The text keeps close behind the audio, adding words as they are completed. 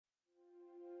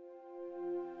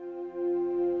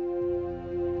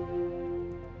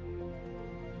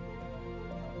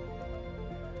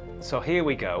So here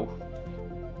we go.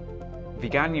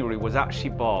 Veganuary was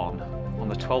actually born on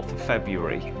the 12th of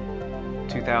February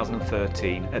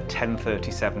 2013 at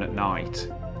 10:37 at night.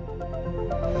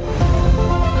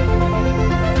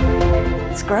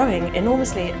 It's growing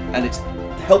enormously. And it's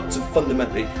helped to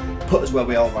fundamentally put us where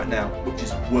we are right now, which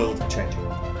is world changing.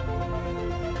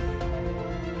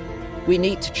 We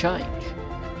need to change.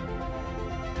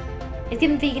 It's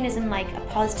given veganism like a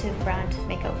positive brand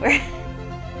makeover.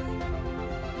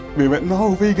 We went,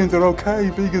 no, vegans are okay,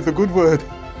 vegan's a good word.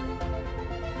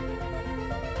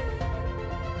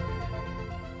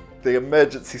 The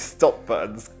emergency stop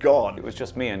button's gone. It was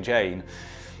just me and Jane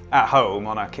at home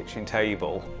on our kitchen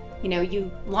table. You know,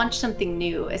 you launch something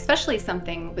new, especially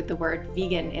something with the word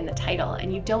vegan in the title,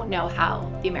 and you don't know how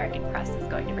the American press is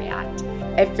going to react.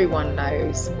 Everyone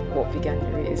knows what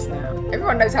Veganuary is now.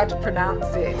 Everyone knows how to pronounce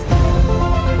it.